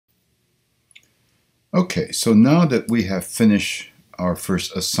Okay, so now that we have finished our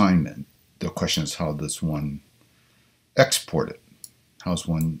first assignment, the question is, how does one export it? How does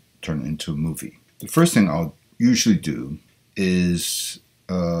one turn it into a movie? The first thing I'll usually do is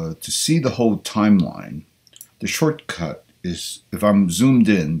to see the whole timeline. The shortcut is, if I'm zoomed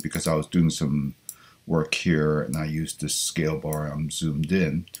in, because I was doing some work here and I used this scale bar, I'm zoomed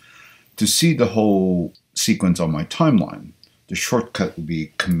in, to see the whole sequence on my timeline, the shortcut would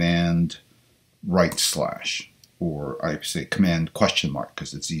be Command /, or I say Command ?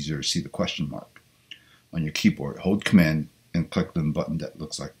 Because it's easier to see the question mark on your keyboard. Hold Command and click the button that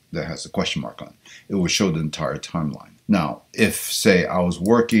looks like that has the question mark on. It will show the entire timeline. Now, if say I was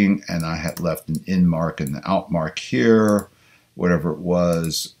working and I had left an in mark and an out mark here, whatever it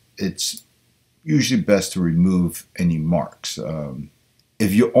was, it's usually best to remove any marks.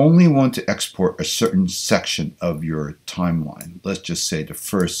 If you only want to export a certain section of your timeline, let's just say the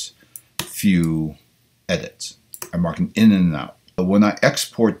first few edits, I'm marking in and out. But when I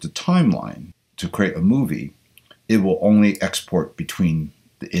export the timeline to create a movie, it will only export between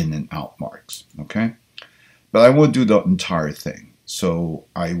the in and out marks, okay? But I won't do the entire thing. So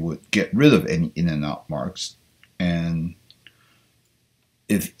I would get rid of any in and out marks. And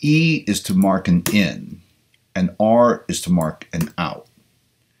if E is to mark an in and R is to mark an out,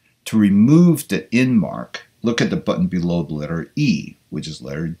 to remove the in mark, look at the button below the letter E, which is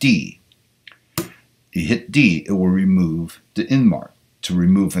letter D. You hit D, it will remove the in mark. To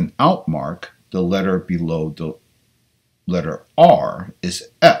remove an out mark, the letter below the letter R is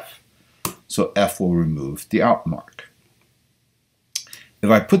F. So F will remove the out mark. If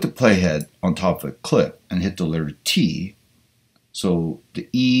I put the playhead on top of a clip and hit the letter T, so the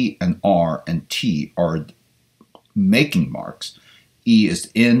E and R and T are making marks. E is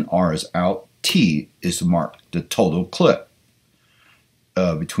in, R is out, T is to mark the total clip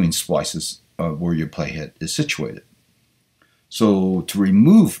between splices where your playhead is situated. So to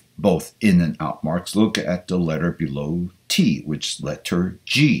remove both in and out marks, look at the letter below T, which is letter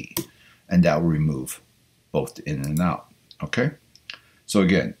G, and that will remove both the in and out, okay? So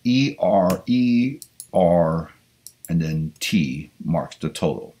again, E, R, and then T marks the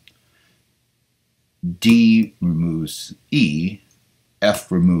total. D removes E,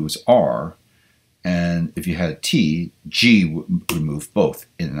 F removes R, and if you had a T, G would remove both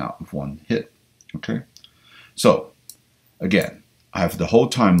in and out of one hit, okay? So again, I have the whole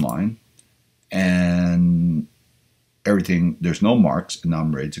timeline and everything, there's no marks, and now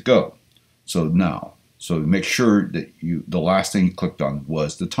I'm ready to go. So now, so make sure that the last thing you clicked on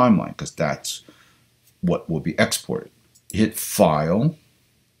was the timeline, because that's what will be exported. Hit File,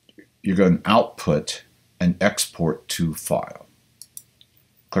 you're going to output and export to file.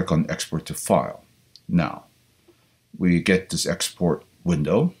 Click on Export to File. Now, we get this export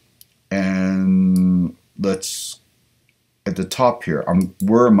window, and let's, at the top here,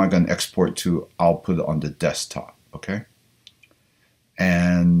 where am I going to export to? I'll put it on the desktop, okay?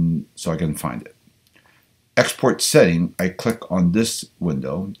 And so I can find it. Export setting, I click on this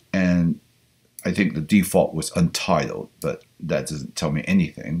window, and I think the default was untitled, but that doesn't tell me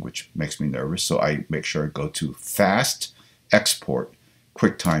anything, which makes me nervous. So I make sure I go to Fast Export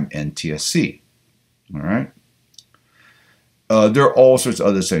QuickTime NTSC. All right. There are all sorts of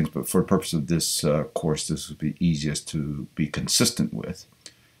other things, but for the purpose of this course, this would be easiest to be consistent with.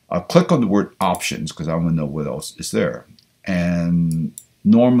 I'll click on the word Options because I want to know what else is there. And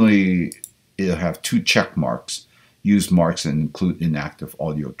normally it'll have two check marks: use marks and include inactive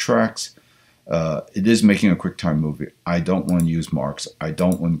audio tracks. It is making a QuickTime movie. I don't want to use marks. I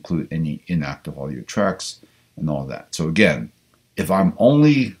don't want to include any inactive audio tracks and all that. So again, if I'm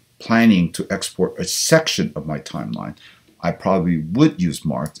only planning to export a section of my timeline, I probably would use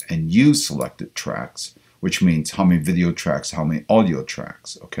marks and use selected tracks, which means how many video tracks, how many audio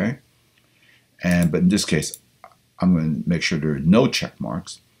tracks, okay? But in this case, I'm going to make sure there are no check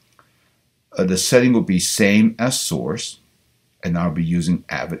marks. The setting will be same as source, and I'll be using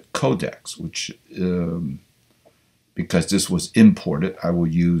Avid codecs, which, because this was imported, I will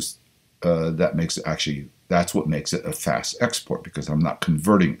use, that's what makes it a fast export, because I'm not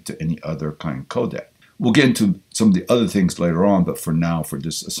converting it to any other kind of codec. We'll get into some of the other things later on, but for now, for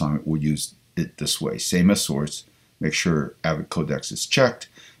this assignment, we'll use it this way. Same as source, make sure Avid codecs is checked,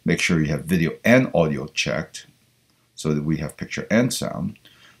 make sure you have video and audio checked, so that we have picture and sound.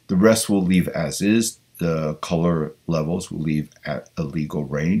 The rest we'll leave as is. The color levels will leave at a legal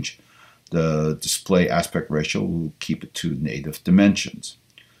range. The display aspect ratio will keep it to native dimensions.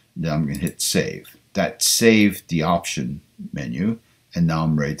 Then I'm going to hit Save. That saved the option menu, and now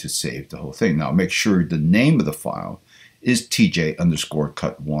I'm ready to save the whole thing. Now make sure the name of the file is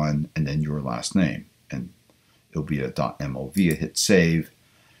tj_cut1 and then your last name. and it'll be a .mov. I hit save.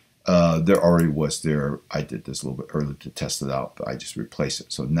 There already was there. I did this a little bit earlier to test it out, but I just replaced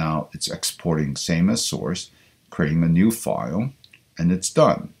it. So now it's exporting same as source, creating a new file, and it's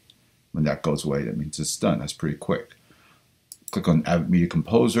done. When that goes away, that means it's done. That's pretty quick. Click on Avid Media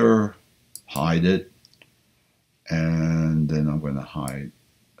Composer, hide it, and then I'm going to hide.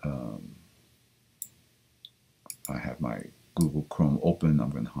 I have my Google Chrome open. I'm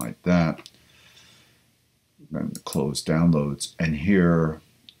going to hide that. I'm going to close downloads, and here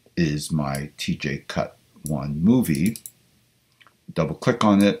is my TJ Cut 1 movie. Double click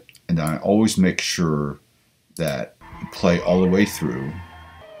on it, and I always make sure that you play all the way through.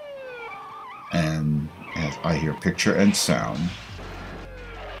 And as I hear picture and sound.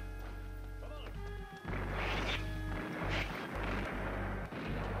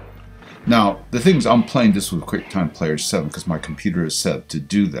 Now, the thing is, I'm playing this with QuickTime Player 7 because my computer is set up to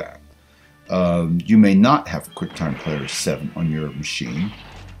do that. You may not have QuickTime Player 7 on your machine.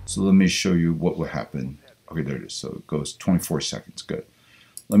 So let me show you what will happen. Okay, there it is. So it goes 24 seconds. Good.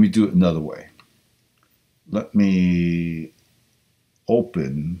 Let me do it another way. Let me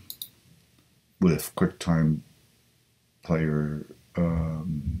open with QuickTime Player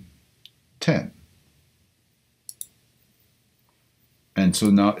 10. And so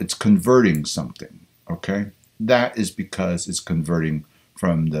now it's converting something, okay? That is because it's converting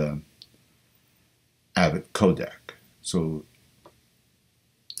from the Avid codec. So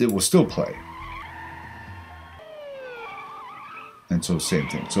it will still play. And so same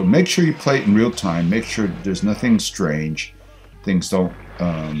thing. So make sure you play it in real time. Make sure there's nothing strange. Things don't...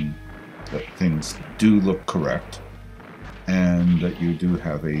 that things do look correct, and that you do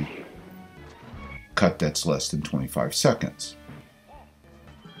have a cut that's less than 25 seconds.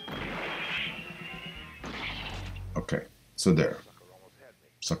 Okay, so there.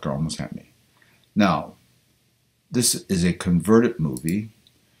 Sucker almost had me. Now, this is a converted movie,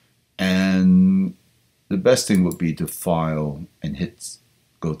 and the best thing would be to file and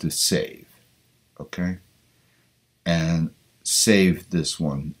go to save. Okay? And save this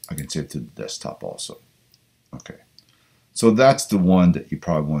one. I can save to the desktop also. Okay, so that's the one that you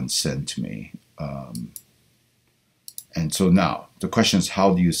probably want to send to me. And so now the question is,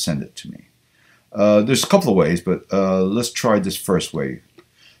 how do you send it to me? There's a couple of ways, but let's try this first way.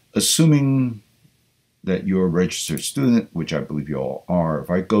 Assuming that you're a registered student, which I believe you all are, if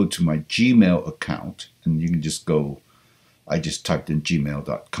I go to my Gmail account, and you can just go, I just typed in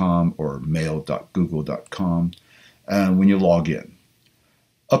gmail.com or mail.google.com. And when you log in,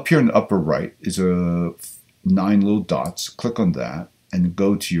 up here in the upper right is 9 little dots. Click on that and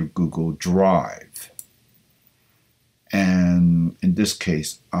go to your Google Drive. And in this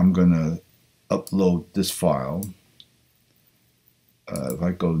case, I'm going to upload this file. If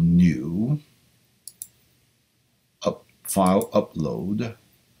I go New, File Upload,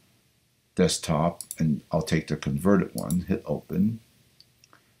 Desktop, and I'll take the converted one, hit Open,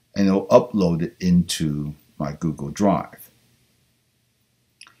 and it'll upload it into my Google Drive.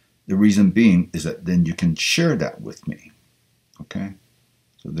 The reason being is that then you can share that with me. Okay,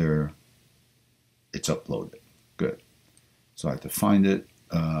 so there, it's uploaded. Good. So I have to find it.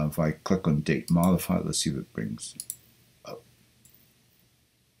 If I click on Date Modify, let's see what it brings up.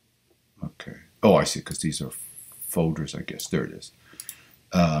 Okay. Oh, I see, because these are folders, I guess. There it is.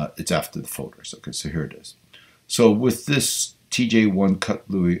 It's after the folders. Okay, so here it is. So with this TJ1 Cut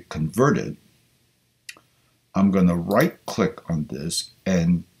Louie converted, I'm going to right click on this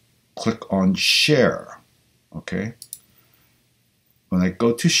and click on Share. Okay. When I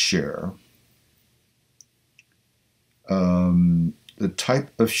go to Share, the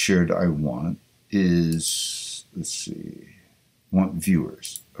type of share that I want is, let's see, want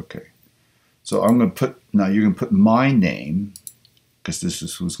viewers. Okay. So I'm going to put, now you're going to put my name, because this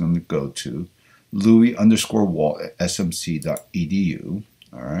is who's going to go to, Louie_Walt at smc.edu.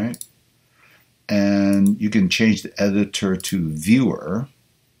 All right. And you can change the editor to viewer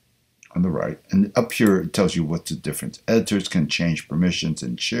on the right. And up here, it tells you what's the difference. Editors can change permissions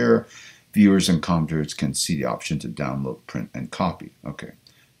and share. Viewers and commenters can see the option to download, print, and copy. Okay.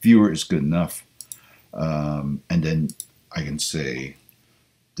 Viewer is good enough. And then I can say,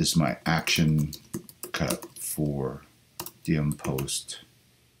 this is my action cut for DM Post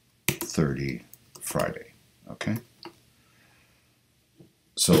 30 Friday. Okay.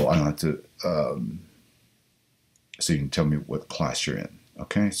 So I don't have to, so you can tell me what class you're in.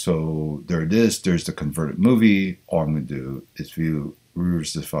 Okay, so there it is. There's the converted movie. All I'm going to do is view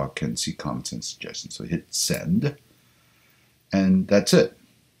reviewers of the file can see comments and suggestions. So hit send, and that's it.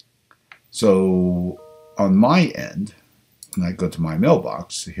 So on my end, when I go to my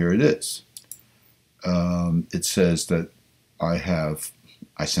mailbox, here it is. it says that I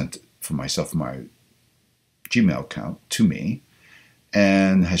sent it for myself my Gmail account to me,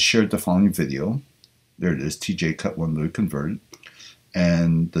 and has shared the following video. There it is, TJ Cut 1 Literally Converted.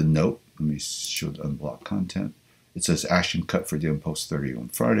 And the note, let me show the unblocked content. It says action cut for daily post 30 on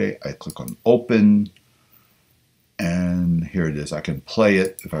Friday. I click on open, and here it is. I can play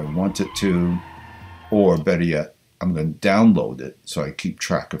it if I wanted to, or better yet, I'm going to download it so I keep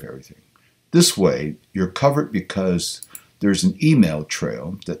track of everything. This way, you're covered because there's an email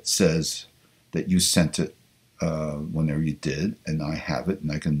trail that says that you sent it whenever you did, and I have it,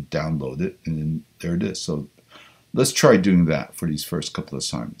 and I can download it, and then there it is. So let's try doing that for these first couple of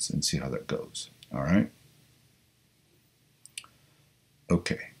assignments and see how that goes. All right?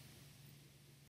 Okay.